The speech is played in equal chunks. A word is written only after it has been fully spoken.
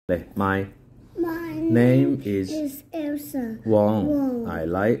My My name is Elsa Wong. I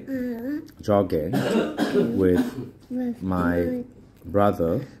like jogging with my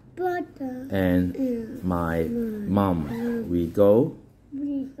brother and my mom. We go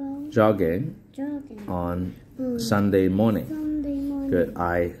jogging on Sunday morning. Good.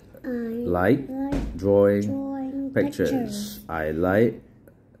 I like drawing pictures. I like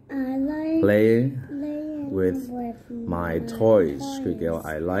playing with my toys. Good girl.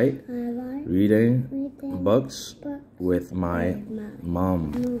 I like reading books with my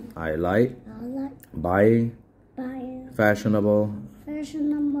mom. I like buying fashionable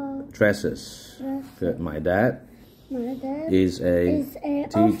dresses. Good. My dad is a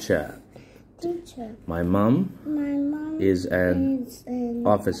teacher. My mom is an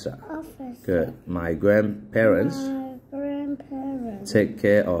officer. Good. My grandparents take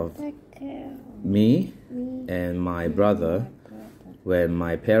care of me and my brother when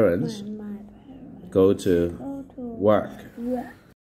my parents go to work.